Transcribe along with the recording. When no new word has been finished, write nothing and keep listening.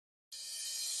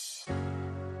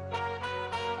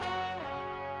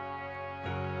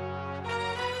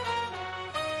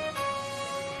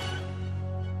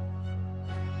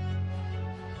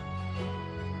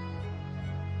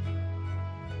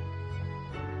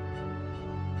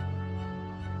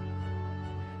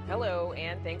Hello,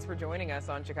 and thanks for joining us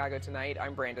on Chicago Tonight.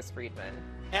 I'm Brandis Friedman.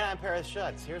 And I'm Paris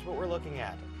Schutz. Here's what we're looking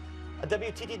at. A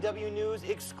WTTW News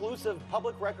exclusive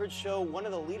public records show one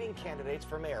of the leading candidates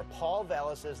for mayor, Paul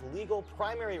Vallas' legal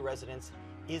primary residence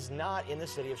is not in the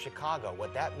city of Chicago.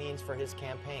 What that means for his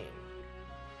campaign.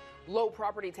 Low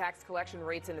property tax collection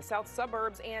rates in the south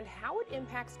suburbs and how it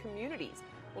impacts communities.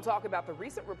 We'll talk about the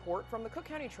recent report from the Cook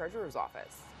County Treasurer's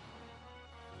Office.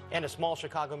 And a small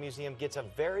Chicago museum gets a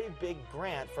very big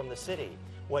grant from the city.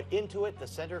 What Intuit, the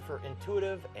Center for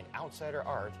Intuitive and Outsider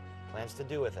Art, plans to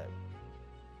do with it.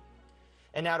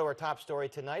 And now to our top story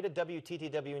tonight, a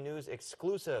WTTW News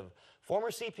exclusive.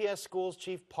 Former CPS Schools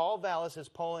Chief Paul Vallas is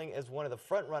polling as one of the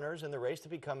front runners in the race to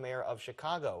become mayor of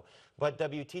Chicago. But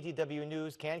WTTW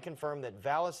News can confirm that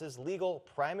Vallas' legal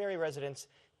primary residence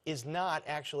is not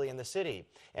actually in the city.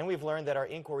 And we've learned that our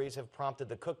inquiries have prompted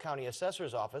the Cook County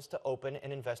Assessor's Office to open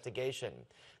an investigation.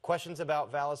 Questions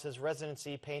about Vallas'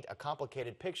 residency paint a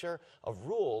complicated picture of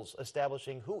rules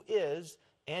establishing who is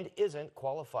and isn't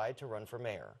qualified to run for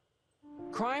mayor.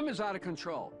 Crime is out of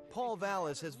control. Paul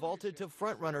Vallas has vaulted to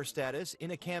frontrunner status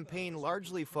in a campaign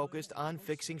largely focused on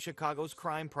fixing Chicago's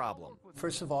crime problem.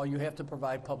 First of all, you have to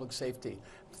provide public safety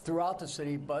throughout the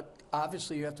city, but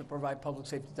obviously you have to provide public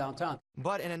safety downtown.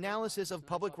 But an analysis of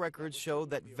public records showed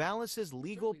that Vallas'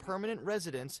 legal permanent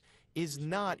residence is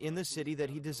not in the city that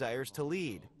he desires to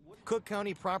lead. Cook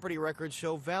County property records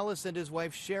show Vallas and his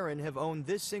wife Sharon have owned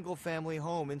this single-family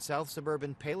home in south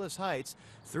suburban Palos Heights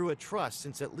through a trust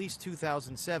since at least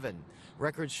 2007.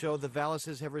 Records show the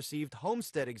Vallases have received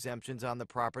homestead exemptions on the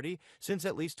property since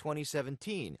at least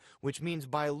 2017, which means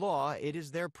by law it is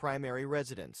their primary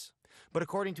residence. But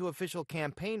according to official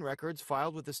campaign records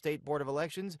filed with the State Board of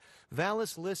Elections,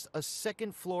 Vallas lists a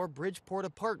second-floor Bridgeport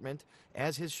apartment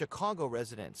as his Chicago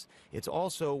residence. It's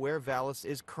also where Vallas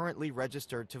is currently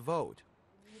registered to vote.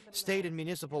 State and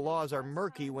municipal laws are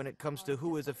murky when it comes to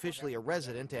who is officially a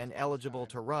resident and eligible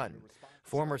to run.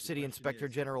 Former City Inspector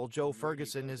General Joe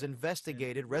Ferguson has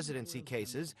investigated residency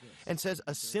cases and says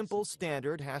a simple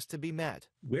standard has to be met.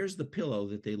 Where's the pillow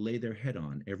that they lay their head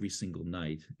on every single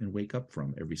night and wake up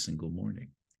from every single morning?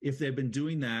 If they've been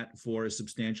doing that for a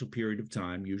substantial period of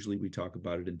time, usually we talk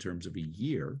about it in terms of a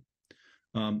year,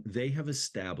 they have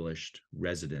established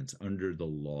residence under the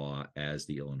law as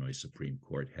the Illinois Supreme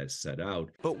Court has set out.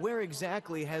 But where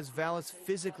exactly has Vallas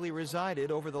physically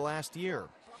resided over the last year?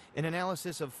 An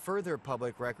analysis of further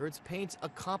public records paints a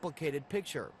complicated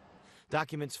picture.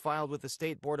 Documents filed with the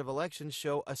State Board of Elections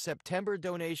show a September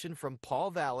donation from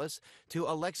Paul Vallas to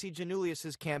Alexi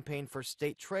Janulius' campaign for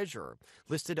state treasurer,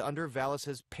 listed under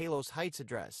Vallas' Palos Heights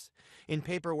address. In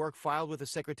paperwork filed with the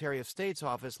Secretary of State's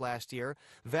office last year,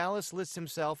 Vallas lists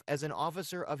himself as an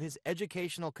officer of his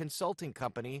educational consulting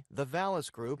company, the Vallas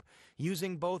Group,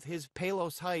 using both his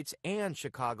Palos Heights and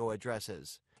Chicago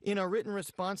addresses. In a written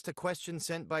response to questions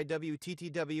sent by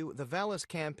WTTW, the Vallas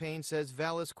campaign says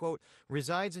Vallas, quote,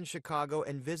 resides in Chicago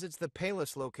and visits the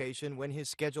Palos location when his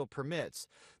schedule permits.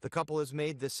 The couple has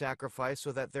made this sacrifice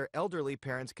so that their elderly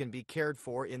parents can be cared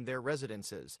for in their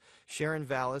residences. Sharon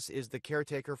Vallas is the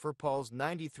caretaker for Paul's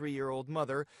 93-year-old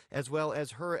mother, as well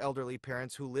as her elderly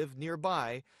parents who live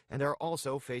nearby and are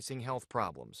also facing health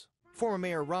problems. Former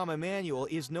Mayor Rahm Emanuel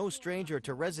is no stranger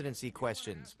to residency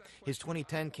questions. His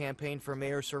 2010 campaign for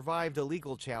mayor survived a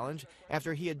legal challenge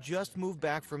after he had just moved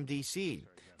back from D.C.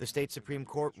 The state Supreme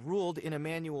Court ruled in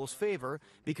Emanuel's favor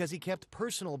because he kept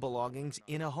personal belongings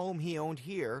in a home he owned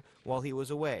here while he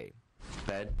was away.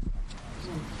 Bed,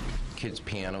 kids'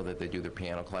 piano that they do their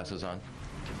piano classes on,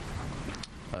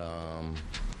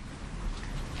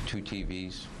 2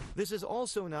 TVs. This is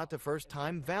also not the first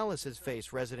time Vallas has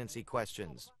faced residency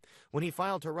questions. When he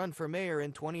filed to run for mayor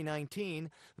in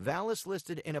 2019, Vallas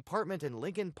listed an apartment in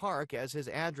Lincoln Park as his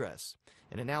address.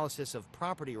 An analysis of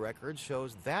property records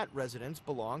shows that residence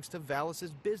belongs to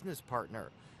Vallas' business partner,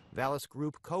 Vallas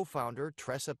Group co-founder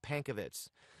Tressa Pankovits.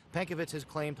 Pankovits has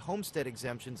claimed homestead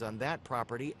exemptions on that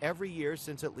property every year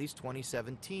since at least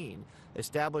 2017,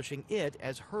 establishing it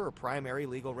as her primary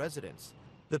legal residence.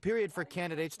 The period for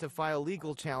candidates to file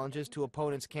legal challenges to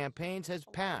opponents' campaigns has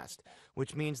passed,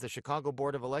 which means the Chicago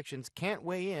Board of Elections can't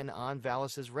weigh in on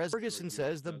Vallas' residence. Ferguson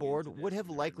says the board would have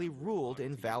likely ruled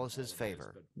in Vallas'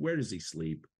 favor. Where does he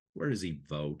sleep? Where does he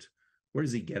vote? Where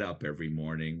does he get up every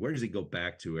morning? Where does he go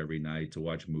back to every night to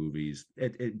watch movies?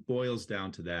 It boils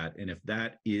down to that. And if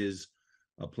that is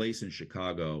a place in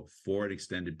Chicago for an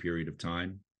extended period of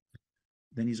time,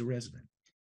 then he's a resident.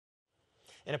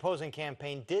 An opposing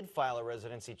campaign did file a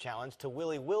residency challenge to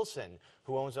Willie Wilson,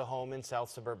 who owns a home in south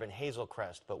suburban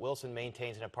Hazelcrest. But Wilson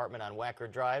maintains an apartment on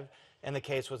Wacker Drive, and the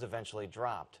case was eventually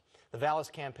dropped. The Vallas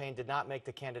campaign did not make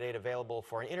the candidate available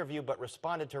for an interview, but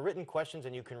responded to written questions,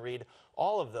 and you can read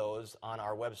all of those on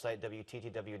our website,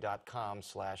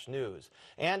 WTTW.com/news.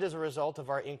 And as a result of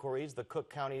our inquiries, the Cook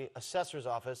County Assessor's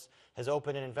Office has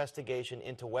opened an investigation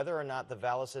into whether or not the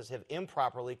Vallases have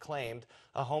improperly claimed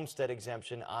a homestead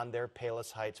exemption on their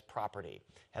Palos Heights property.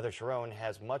 Heather Sharon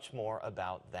has much more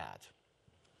about that.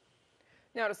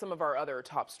 Now to some of our other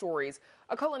top stories.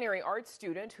 A culinary arts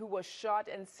student who was shot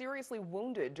and seriously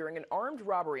wounded during an armed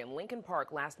robbery in Lincoln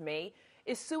Park last May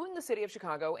is suing the city of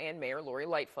Chicago and Mayor Lori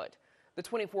Lightfoot. The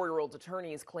 24-year-old's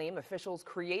attorneys claim officials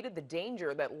created the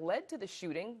danger that led to the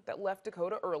shooting that left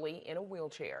Dakota Early in a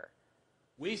wheelchair.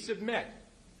 We submit,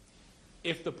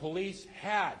 if the police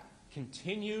had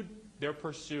continued their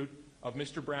pursuit of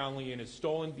Mr. Brownlee and his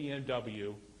stolen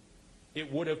BMW, it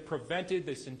would have prevented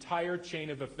this entire chain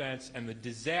of events and the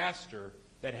disaster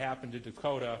that happened to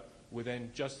Dakota within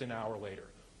just an hour later.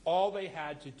 All they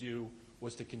had to do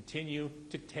was to continue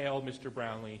to tail Mr.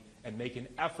 Brownlee and make an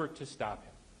effort to stop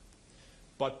him.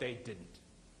 But they didn't.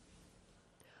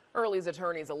 Early's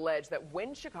attorneys allege that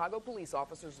when Chicago police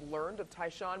officers learned of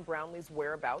Tyshawn Brownlee's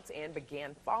whereabouts and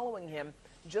began following him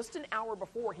just an hour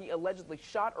before he allegedly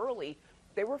shot Early,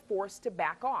 they were forced to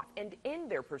back off and end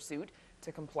their pursuit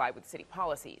to comply with city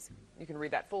policies. You can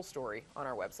read that full story on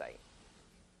our website.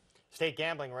 State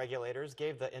gambling regulators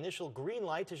gave the initial green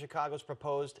light to Chicago's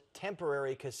proposed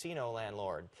temporary casino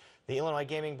landlord. The Illinois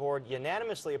Gaming Board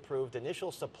unanimously approved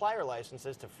initial supplier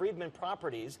licenses to Friedman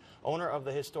Properties, owner of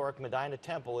the historic Medina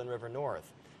Temple in River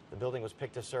North. The building was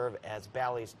picked to serve as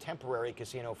Bally's temporary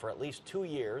casino for at least 2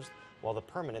 years while the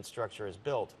permanent structure is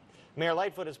built. Mayor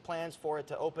Lightfoot has plans for it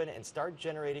to open and start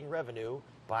generating revenue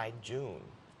by June.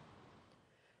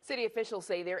 City officials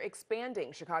say they're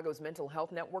expanding Chicago's mental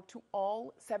health network to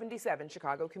all 77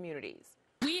 Chicago communities.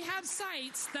 We have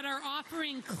sites that are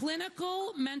offering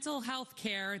clinical mental health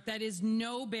care that is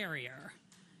no barrier,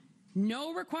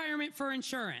 no requirement for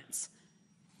insurance,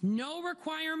 no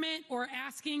requirement or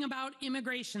asking about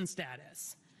immigration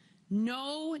status,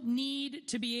 no need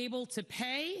to be able to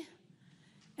pay,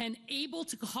 and able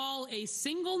to call a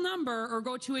single number or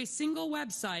go to a single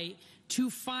website to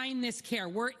find this care.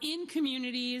 We're in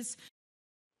communities.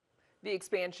 The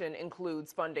expansion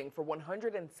includes funding for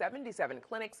 177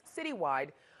 clinics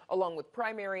citywide, along with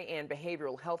primary and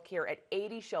behavioral health care at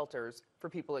 80 shelters for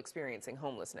people experiencing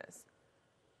homelessness.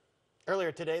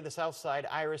 Earlier today, the Southside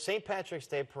Irish St. Patrick's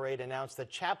Day Parade announced the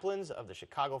chaplains of the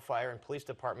Chicago Fire and Police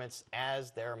Departments as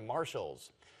their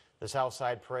marshals. The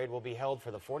Southside Parade will be held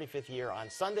for the 45th year on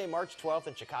Sunday, March 12th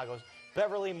in Chicago's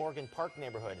Beverly Morgan Park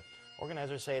neighborhood.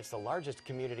 Organizers say it's the largest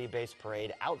community-based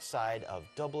parade outside of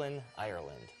Dublin,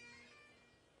 Ireland.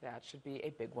 That should be a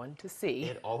big one to see.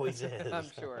 It always is. I'm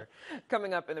sure.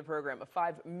 Coming up in the program, a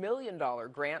 $5 million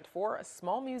grant for a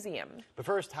small museum. But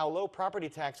first, how low property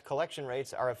tax collection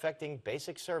rates are affecting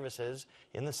basic services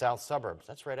in the south suburbs.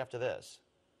 That's right after this.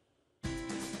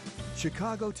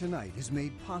 Chicago Tonight is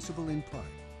made possible in part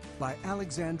by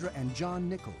Alexandra and John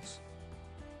Nichols,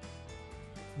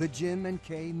 the Jim and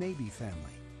Kay Mabey family,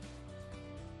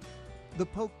 the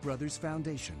Polk Brothers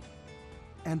Foundation,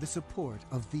 and the support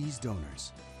of these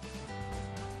donors.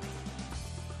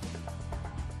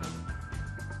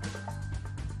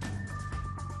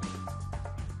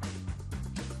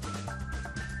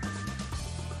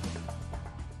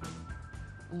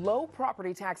 Low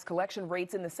property tax collection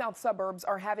rates in the south suburbs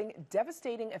are having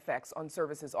devastating effects on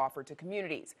services offered to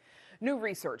communities. New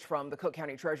research from the Cook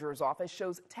County Treasurer's Office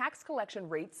shows tax collection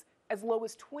rates as low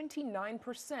as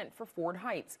 29% for Ford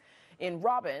Heights. In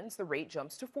Robbins, the rate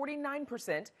jumps to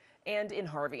 49%, and in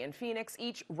Harvey and Phoenix,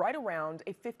 each right around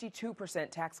a 52%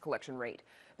 tax collection rate.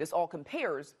 This all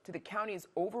compares to the county's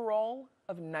overall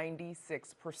of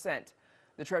 96%.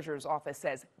 The Treasurer's Office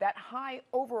says that high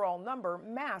overall number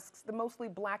masks the mostly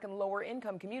black and lower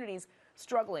income communities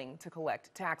struggling to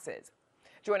collect taxes.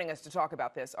 Joining us to talk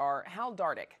about this are Hal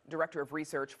Dardick, Director of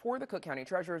Research for the Cook County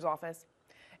Treasurer's Office,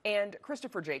 and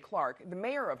Christopher J. Clark, the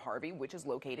mayor of Harvey, which is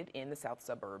located in the south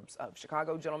suburbs of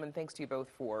Chicago. Gentlemen, thanks to you both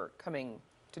for coming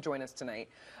to join us tonight.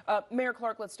 Mayor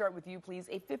Clark, let's start with you, please.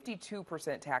 A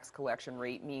 52% tax collection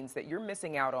rate means that you're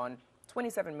missing out on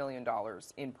 $27 million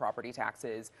in property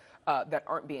taxes that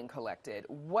aren't being collected.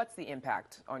 What's the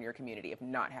impact on your community of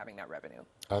not having that revenue?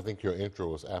 I think your intro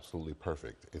was absolutely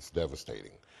perfect. It's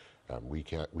devastating. We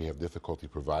have difficulty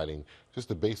providing just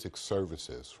the basic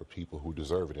services for people who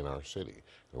deserve it in our city.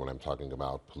 And when I'm talking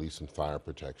about police and fire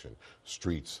protection,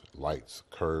 streets, lights,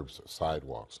 curbs,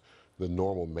 sidewalks, the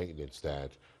normal maintenance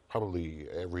that probably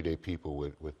everyday people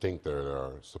would think that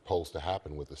are supposed to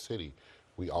happen with the city,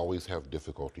 we always have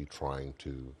difficulty trying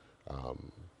to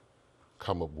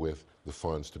come up with the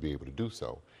funds to be able to do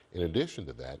so. In addition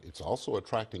to that, it's also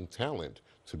attracting talent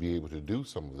to be able to do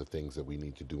some of the things that we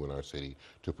need to do in our city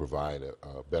to provide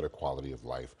a better quality of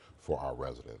life for our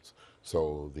residents.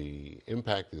 So the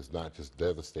impact is not just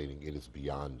devastating, it is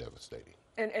beyond devastating.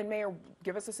 And Mayor,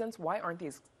 give us a sense, why aren't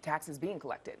these taxes being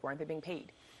collected? Why aren't they being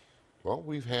paid? Well,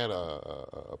 we've had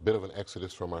a bit of an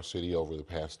exodus from our city over the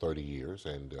past 30 years,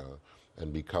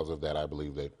 and because of that, I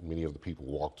believe that many of the people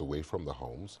walked away from the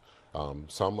homes.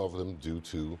 Some of them due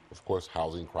to, of course,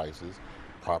 housing crisis,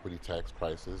 property tax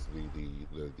crisis,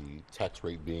 the tax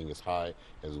rate being as high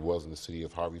as it was in the city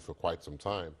of Harvey for quite some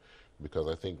time, because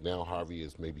I think now Harvey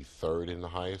is maybe third in the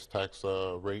highest tax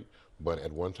rate, but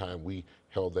at one time we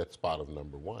held that spot of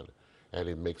 #1. And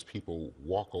it makes people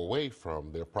walk away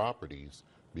from their properties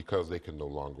because they can no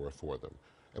longer afford them.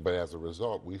 But as a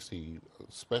result, we see,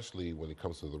 especially when it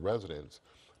comes to the residents,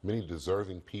 many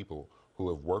deserving people who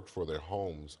have worked for their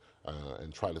homes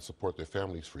and try to support their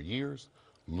families for years,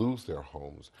 lose their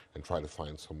homes and try to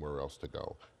find somewhere else to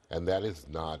go. And that is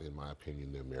not, in my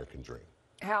opinion, the American dream.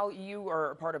 Hal, you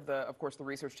are part of of course, the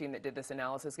research team that did this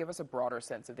analysis. Give us a broader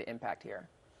sense of the impact here.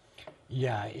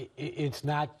 Yeah, it's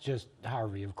not just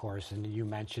Harvey, of course, and you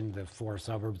mentioned the 4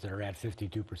 suburbs that are at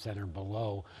 52% or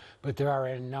below, but there are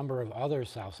a number of other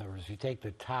south suburbs. If you take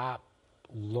the top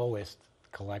lowest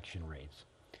collection rates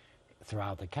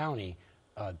throughout the county,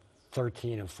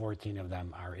 13 of 14 of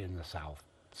them are in the south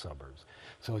suburbs.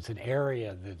 So it's an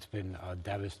area that's been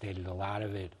devastated. A lot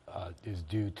of it is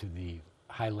due to the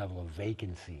high level of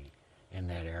vacancy in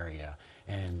that area.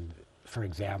 And for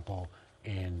example,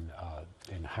 in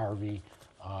Harvey,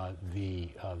 the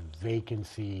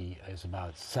vacancy is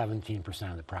about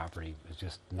 17% of the property is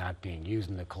just not being used,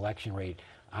 and the collection rate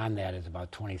on that is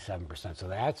about 27%. So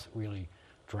that's really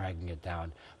dragging it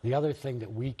down. The other thing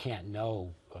that we can't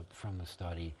know from the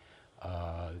study,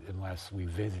 unless we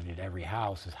visited every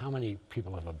house, is how many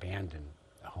people have abandoned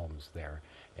homes there,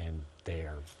 and they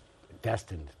are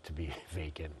destined to be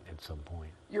vacant at some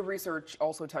point. Your research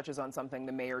also touches on something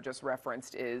the mayor just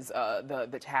referenced, is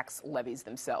the tax levies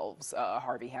themselves,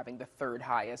 Harvey having the 3rd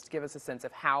highest. Give us a sense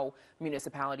of how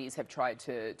municipalities have tried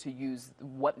to use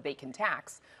what they can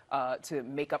tax to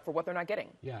make up for what they're not getting.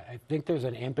 Yeah, I think there's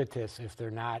an impetus, if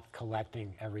they're not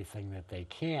collecting everything that they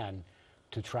can,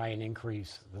 to try and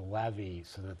increase the levy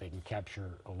so that they can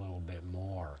capture a little bit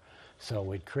more.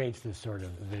 So it creates this sort of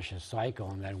vicious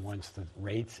cycle, and then once the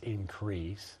rates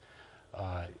increase,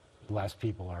 less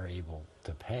people are able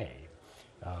to pay.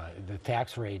 The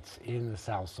tax rates in the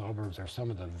south suburbs are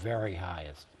some of the very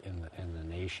highest in the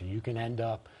nation. You can end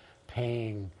up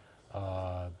paying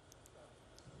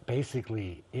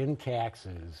basically in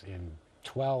taxes in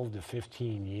 12 to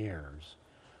 15 years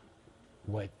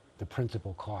what the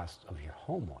principal cost of your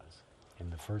home was in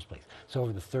the first place. So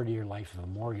over the 30-year life of a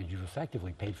mortgage, you've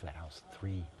effectively paid for the house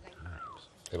 3 times.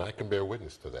 And I can bear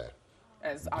witness to that.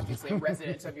 As obviously a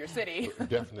resident of your city.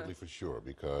 Definitely, for sure,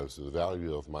 because the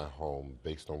value of my home,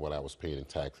 based on what I was paying in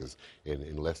taxes,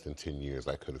 in less than 10 years,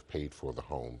 I could have paid for the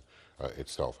home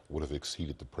itself, would have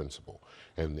exceeded the principal.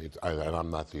 And I'm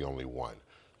not the only one.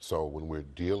 So when we're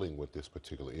dealing with this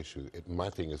particular issue,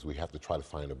 my thing is we have to try to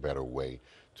find a better way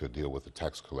to deal with the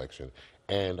tax collection.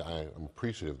 And I'm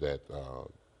appreciative that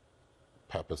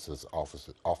Pappas'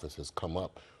 office has come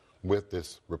up with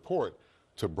this report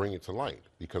to bring it to light.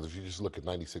 Because if you just look at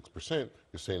 96%,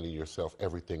 you're saying to yourself,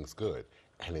 everything's good.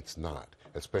 And it's not,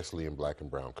 especially in black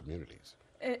and brown communities.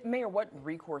 Mayor, what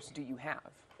recourse do you have?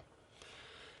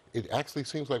 It actually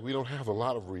seems like we don't have a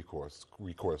lot of recourse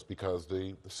because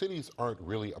the cities aren't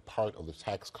really a part of the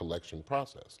tax collection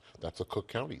process. That's a Cook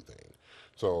County thing.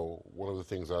 So one of the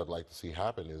things I'd like to see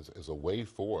happen is a way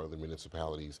for the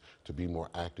municipalities to be more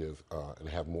active and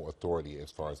have more authority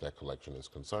as far as that collection is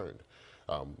concerned.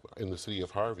 In the city of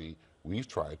Harvey,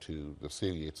 the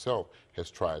city itself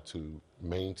has tried to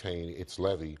maintain its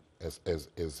levy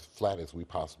as flat as we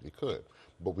possibly could.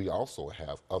 But we also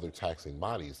have other taxing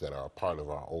bodies that are a part of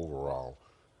our overall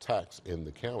tax in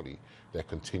the county that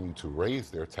continue to raise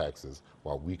their taxes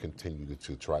while we continue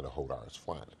to try to hold ours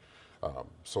flat.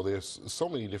 So there's so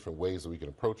many different ways that we can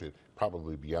approach it,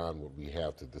 probably beyond what we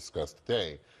have to discuss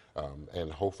today.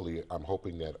 And hopefully, I'm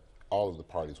hoping that all of the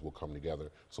parties will come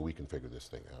together so we can figure this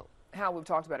thing out. Hal, we've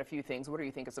talked about a few things. What do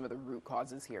you think of some of the root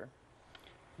causes here?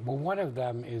 Well, one of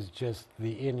them is just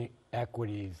the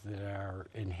inequities that are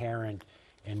inherent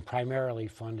in primarily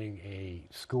funding a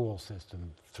school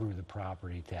system through the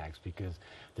property tax, because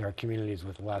there are communities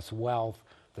with less wealth.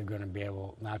 They're going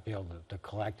to not be able to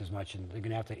collect as much, and they're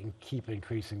going to have to keep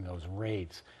increasing those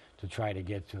rates to try to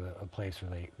get to a place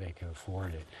where they can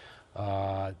afford it.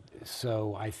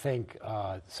 So I think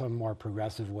some more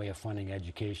progressive way of funding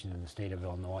education in the state of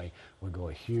Illinois would go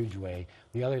a huge way.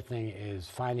 The other thing is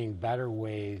finding better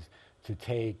ways to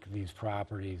take these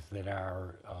properties that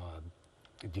are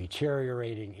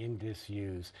deteriorating in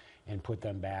disuse and put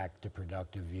them back to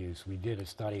productive use. We did a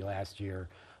study last year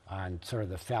on sort of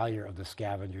the failure of the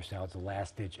scavenger sale. It's a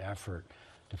last-ditch effort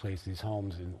to place these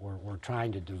homes, and we're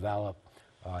trying to develop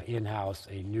in-house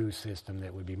a new system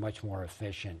that would be much more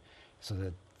efficient so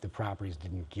that the properties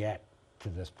didn't get to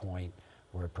this point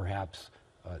where perhaps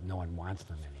no one wants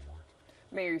them anymore.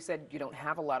 Mayor, you said you don't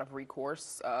have a lot of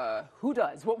recourse. Who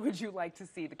does? What would you like to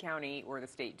see the county or the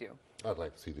state do? I'd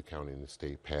like to see the county and the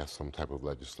state pass some type of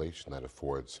legislation that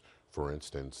affords, for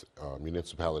instance,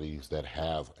 municipalities that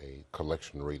have a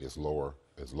collection rate as low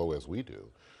as we do,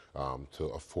 to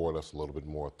afford us a little bit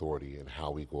more authority in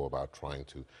how we go about trying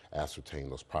to ascertain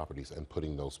those properties and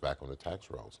putting those back on the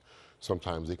tax rolls.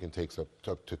 Sometimes it can take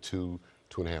up to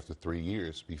 2.5 to 3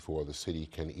 years before the city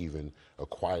can even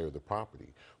acquire the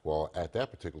property. Well, at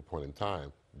that particular point in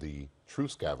time, the true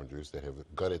scavengers that have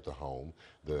gutted the home,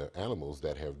 the animals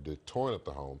that have torn up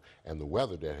the home, and the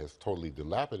weather that has totally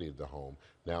dilapidated the home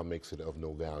now makes it of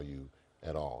no value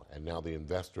at all. And now the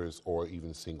investors or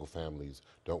even single families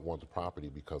don't want the property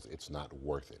because it's not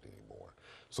worth it anymore.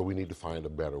 So we need to find a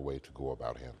better way to go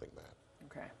about handling that.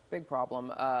 Okay, big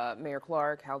problem. Mayor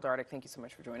Clark, Hal Dardick, thank you so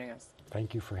much for joining us.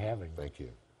 Thank you for having me. Thank you.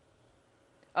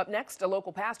 Up next, a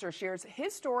local pastor shares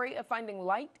his story of finding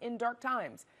light in dark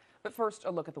times. But first,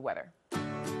 a look at the weather.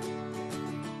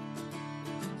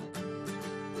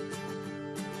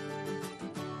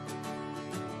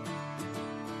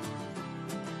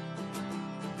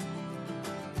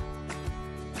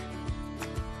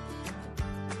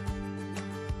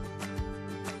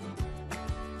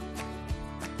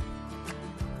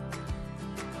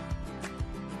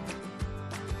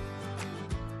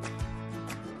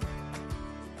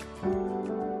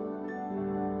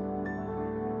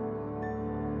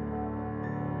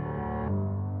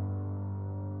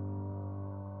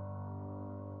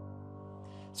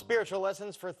 Spiritual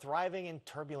lessons for thriving in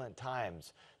turbulent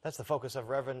times. That's the focus of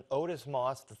Reverend Otis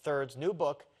Moss III's new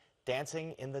book,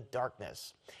 Dancing in the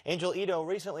Darkness. Angel Ito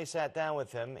recently sat down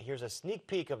with him. Here's a sneak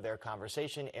peek of their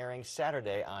conversation airing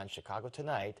Saturday on Chicago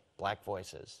Tonight, Black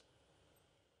Voices.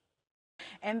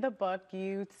 In the book,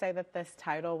 you say that this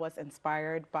title was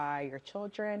inspired by your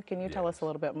children. Can you tell us a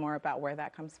little bit more about where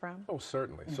that comes from? Oh,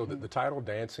 certainly. So the title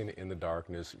Dancing in the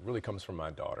Darkness really comes from my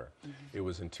daughter. It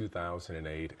was in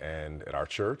 2008, and at our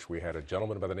church, we had a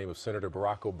gentleman by the name of Senator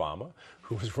Barack Obama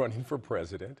who was running for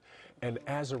president. And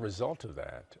as a result of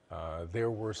that, there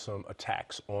were some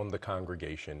attacks on the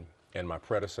congregation and my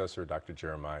predecessor, Dr.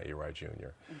 Jeremiah A. Wright Jr.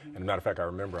 And as a matter of fact, I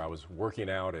remember I was working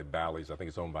out at Vallas, I think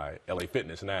it's owned by LA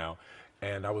Fitness now,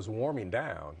 and I was warming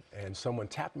down, and someone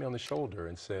tapped me on the shoulder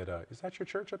and said, is that your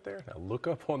church up there? And I look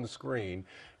up on the screen,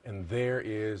 and there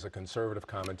is a conservative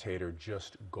commentator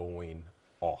just going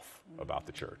off about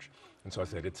the church. And so I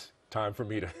said, it's time for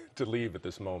me to leave at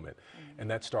this moment. And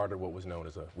that started what was known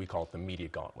as we call it the media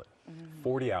gauntlet.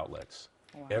 40 outlets,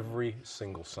 every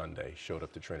single Sunday showed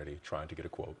up to Trinity trying to get a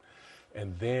quote.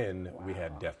 And then we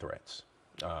had death threats.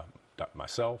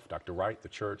 Myself, Dr. Wright, the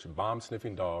church,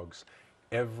 bomb-sniffing dogs,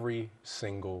 every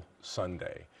single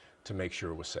Sunday to make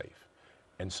sure it was safe.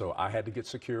 And so I had to get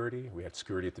security. We had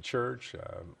security at the church.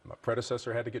 My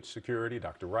predecessor had to get security,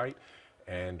 Dr. Wright.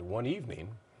 And one evening,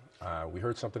 we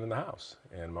heard something in the house.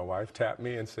 And my wife tapped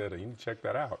me and said, you need to check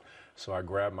that out. So I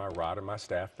grabbed my rod and my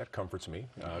staff, that comforts me,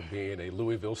 being a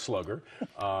Louisville slugger,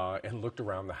 and looked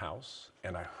around the house.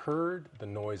 And I heard the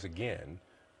noise again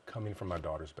coming from my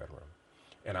daughter's bedroom.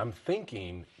 And I'm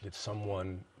thinking, did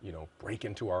someone, break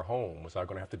into our home? Was I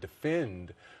going to have to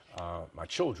defend my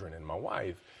children and my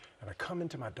wife? And I come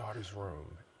into my daughter's room,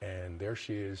 and there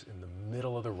she is in the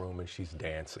middle of the room, and she's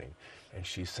dancing. And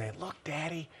she's saying, look,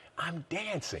 Daddy, I'm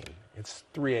dancing. It's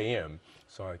 3 a.m.,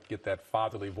 so I get that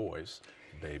fatherly voice,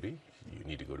 baby, you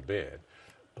need to go to bed.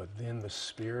 But then the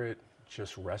Spirit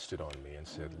just rested on me and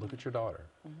said, look at your daughter.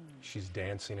 She's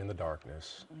dancing in the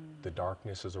darkness. The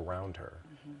darkness is around her,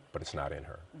 but it's not in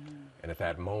her. And at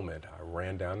that moment, I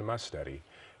ran down to my study,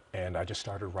 and I just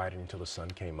started writing until the sun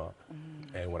came up.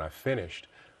 And when I finished,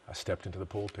 I stepped into the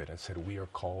pulpit and said, we are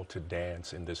called to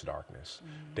dance in this darkness.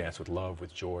 Dance with love,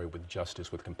 with joy, with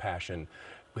justice, with compassion,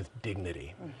 with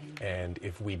dignity. And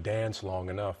if we dance long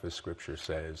enough, as Scripture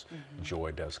says,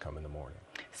 joy does come in the morning.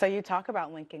 So you talk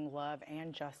about linking love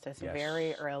and justice Yes.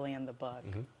 very early in the book.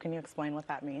 Can you explain what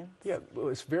that means? Yeah, well,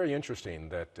 it's very interesting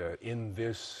that in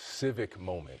this civic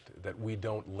moment that we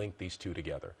don't link these two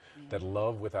together, that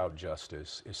love without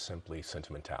justice is simply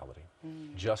sentimentality.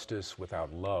 Justice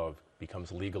without love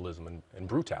becomes legalism and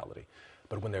brutality.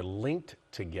 But when they're linked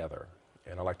together,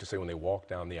 and I like to say when they walk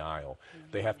down the aisle,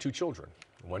 they have two children,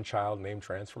 one child named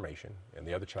Transformation and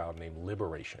the other child named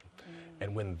Liberation.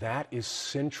 And when that is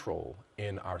central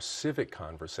in our civic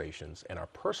conversations and our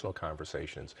personal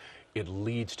conversations, it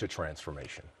leads to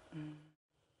transformation.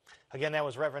 Again, that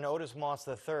was Reverend Otis Moss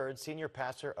III, Senior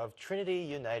Pastor of Trinity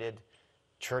United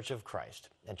Church of Christ.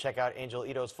 And check out Angel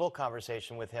Ito's full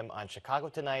conversation with him on Chicago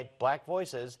Tonight, Black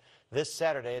Voices, this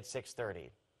Saturday at 6:30.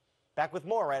 Back with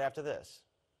more right after this.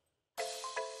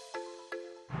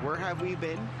 Where have we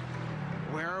been?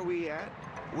 Where are we at?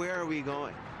 Where are we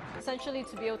going? Essentially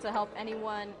to be able to help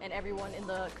anyone and everyone in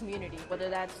the community, whether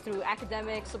that's through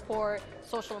academic support,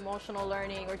 social emotional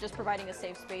learning, or just providing a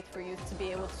safe space for youth to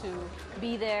be able to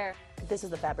be there. This is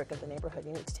the fabric of the neighborhood.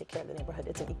 You need to take care of the neighborhood.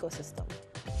 It's an ecosystem.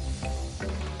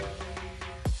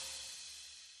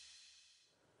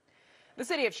 The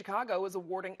city of Chicago is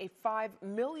awarding a $5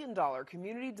 million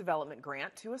community development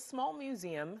grant to a small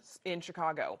museum in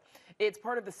Chicago. It's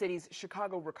part of the city's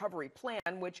Chicago Recovery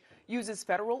Plan, which uses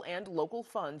federal and local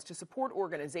funds to support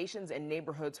organizations and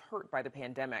neighborhoods hurt by the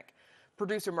pandemic.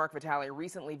 Producer Mark Vitale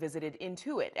recently visited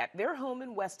Intuit at their home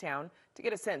in Westtown to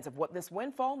get a sense of what this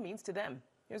windfall means to them.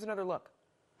 Here's another look.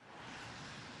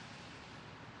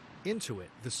 Intuit,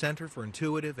 the Center for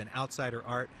Intuitive and Outsider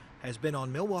Art, has been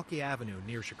on Milwaukee Avenue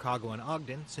near Chicago and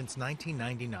Ogden since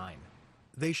 1999.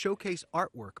 They showcase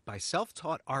artwork by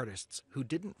self-taught artists who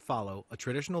didn't follow a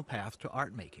traditional path to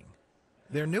art making.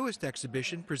 Their newest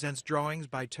exhibition presents drawings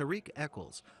by Tariq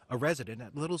Eccles, a resident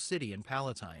at Little City in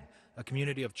Palatine, a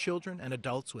community of children and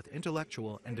adults with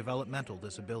intellectual and developmental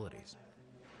disabilities.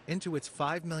 Intuit's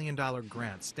 $5 million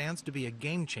grant stands to be a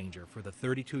game changer for the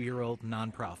 32-year-old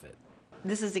nonprofit.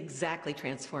 This is exactly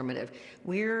transformative.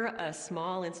 We're a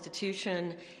small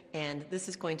institution, and this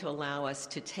is going to allow us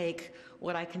to take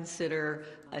what I consider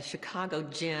a Chicago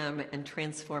gem and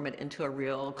transform it into a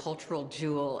real cultural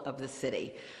jewel of the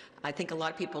city. I think a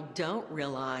lot of people don't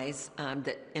realize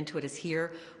that Intuit is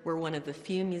here. We're one of the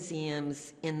few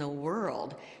museums in the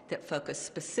world that focus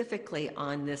specifically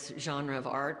on this genre of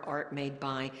art made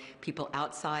by people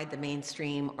outside the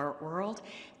mainstream art world.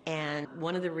 And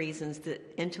one of the reasons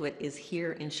that Intuit is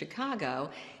here in Chicago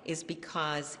is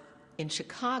because in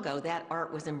Chicago, that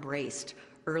art was embraced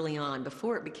early on,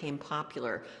 before it became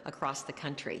popular across the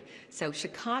country. So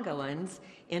Chicagoans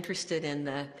interested in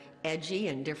the edgy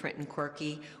and different and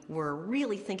quirky were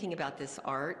really thinking about this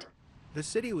art. The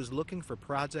city was looking for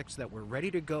projects that were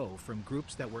ready to go from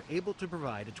groups that were able to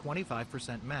provide a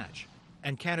 25% match.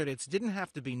 And candidates didn't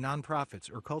have to be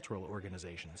nonprofits or cultural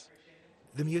organizations.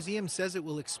 The museum says it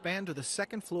will expand to the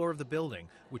second floor of the building,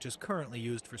 which is currently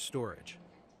used for storage.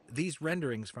 These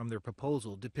renderings from their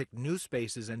proposal depict new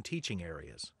spaces and teaching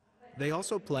areas. They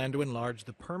also plan to enlarge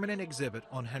the permanent exhibit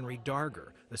on Henry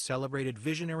Darger, the celebrated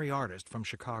visionary artist from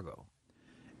Chicago.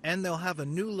 And they'll have a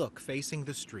new look facing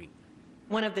the street.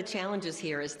 One of the challenges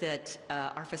here is that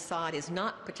our facade is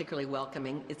not particularly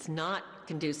welcoming. It's not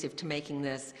conducive to making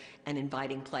this an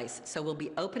inviting place. So we'll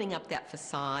be opening up that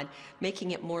facade,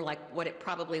 making it more like what it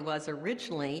probably was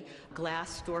originally,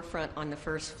 glass storefront on the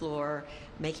first floor,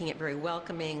 making it very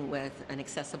welcoming with an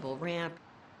accessible ramp.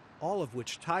 All of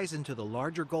which ties into the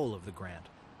larger goal of the grant,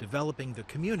 developing the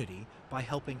community by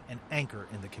helping an anchor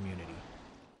in the community.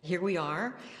 Here we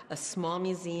are, a small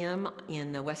museum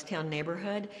in the Westtown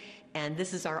neighborhood, and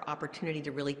this is our opportunity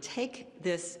to really take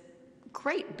this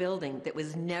great building that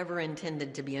was never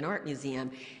intended to be an art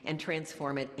museum and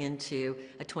transform it into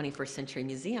a 21st century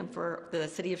museum for the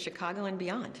city of Chicago and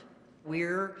beyond.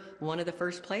 We're one of the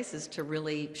first places to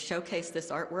really showcase this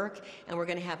artwork, and we're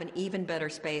going to have an even better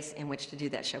space in which to do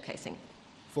that showcasing.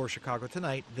 For Chicago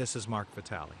Tonight, this is Mark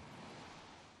Vitale.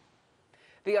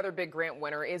 The other big grant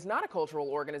winner is not a cultural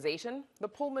organization. The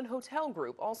Pullman Hotel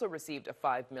Group also received a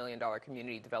 $5 million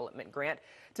community development grant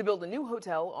to build a new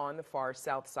hotel on the far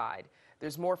south side.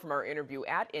 There's more from our interview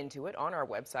at Intuit on our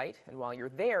website. And while you're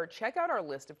there, check out our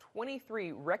list of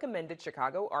 23 recommended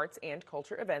Chicago arts and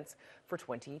culture events for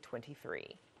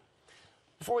 2023.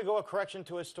 Before we go, a correction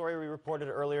to a story we reported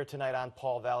earlier tonight on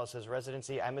Paul Vallas'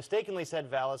 residency. I mistakenly said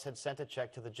Vallas had sent a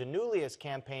check to the Janulius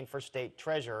campaign for state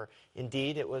treasurer.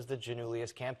 Indeed, it was the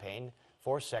Janulius campaign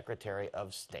for Secretary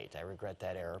of State. I regret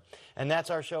that error. And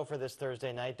that's our show for this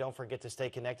Thursday night. Don't forget to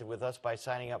stay connected with us by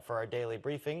signing up for our daily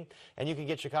briefing. And you can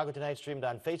get Chicago Tonight streamed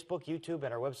on Facebook, YouTube,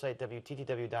 and our website,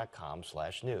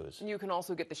 WTTW.com/news. You can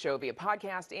also get the show via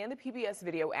podcast and the PBS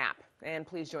video app. And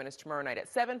please join us tomorrow night at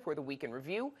 7 for the Week in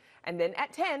Review, and then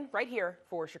at 10 right here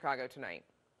for Chicago Tonight.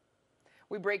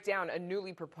 We break down a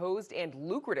newly proposed and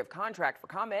lucrative contract for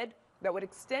ComEd that would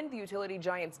extend the utility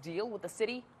giant's deal with the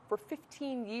city for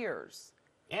 15 years.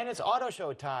 And it's auto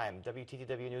show time.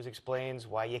 WTTW News explains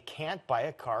why you can't buy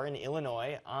a car in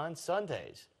Illinois on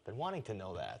Sundays. Been wanting to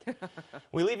know that.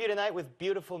 We leave you tonight with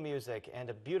beautiful music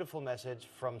and a beautiful message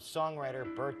from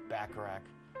songwriter Burt Bacharach,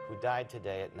 who died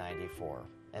today at 94.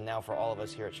 And now for all of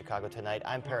us here at Chicago Tonight,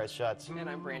 I'm Paris Schutz. And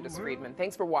I'm Brandis Friedman.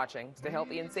 Thanks for watching. Stay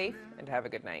healthy and safe, and have a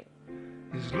good night.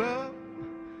 Is love,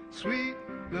 sweet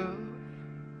love,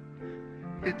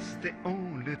 it's the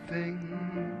only thing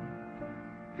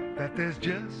that there's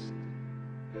just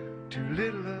too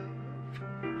little of.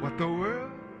 What the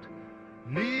world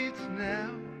needs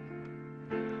now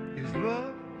is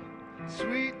love,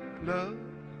 sweet love.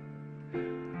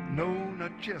 No,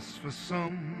 not just for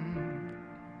some,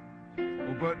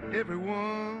 but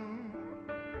everyone.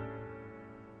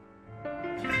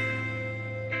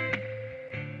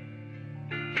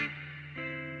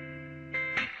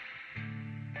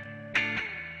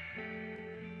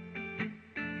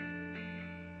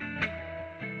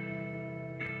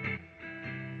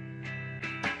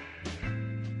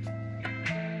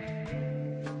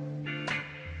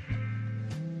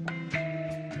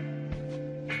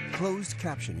 Closed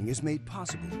captioning is made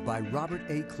possible by Robert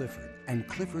A. Clifford and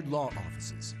Clifford Law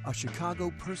Offices, a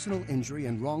Chicago personal injury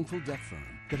and wrongful death firm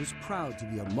that is proud to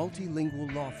be a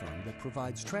multilingual law firm that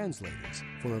provides translators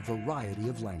for a variety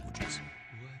of languages.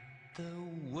 What the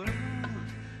world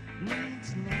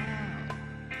needs now.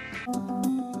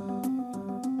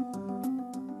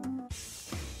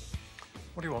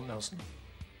 What do you want, Nelson?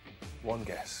 One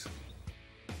guess.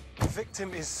 The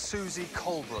victim is Susie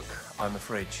Colebrook. I'm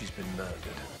afraid she's been murdered.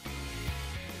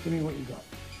 Give me what you got.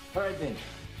 All right, then.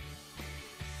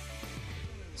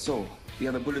 So, we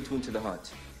have a bullet wound to the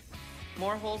heart.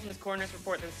 More holes in this coroner's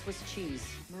report than Swiss cheese.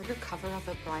 Murder cover-up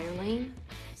at Briar Lane?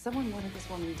 Someone wanted this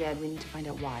woman dead. We need to find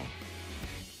out why.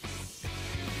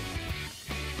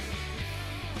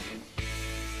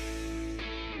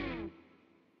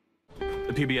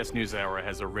 The PBS NewsHour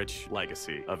has a rich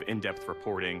legacy of in-depth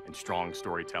reporting and strong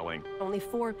storytelling. Only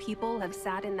 4 people have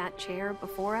sat in that chair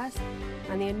before us,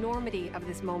 and the enormity of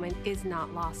this moment is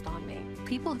not lost on me.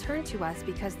 People turn to us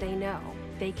because they know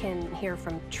they can hear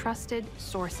from trusted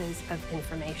sources of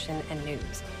information and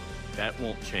news. That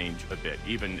won't change a bit,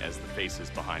 even as the faces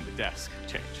behind the desk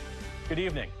change. Good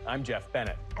evening. I'm Jeff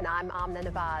Bennett. And I'm Amna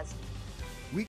Nawaz.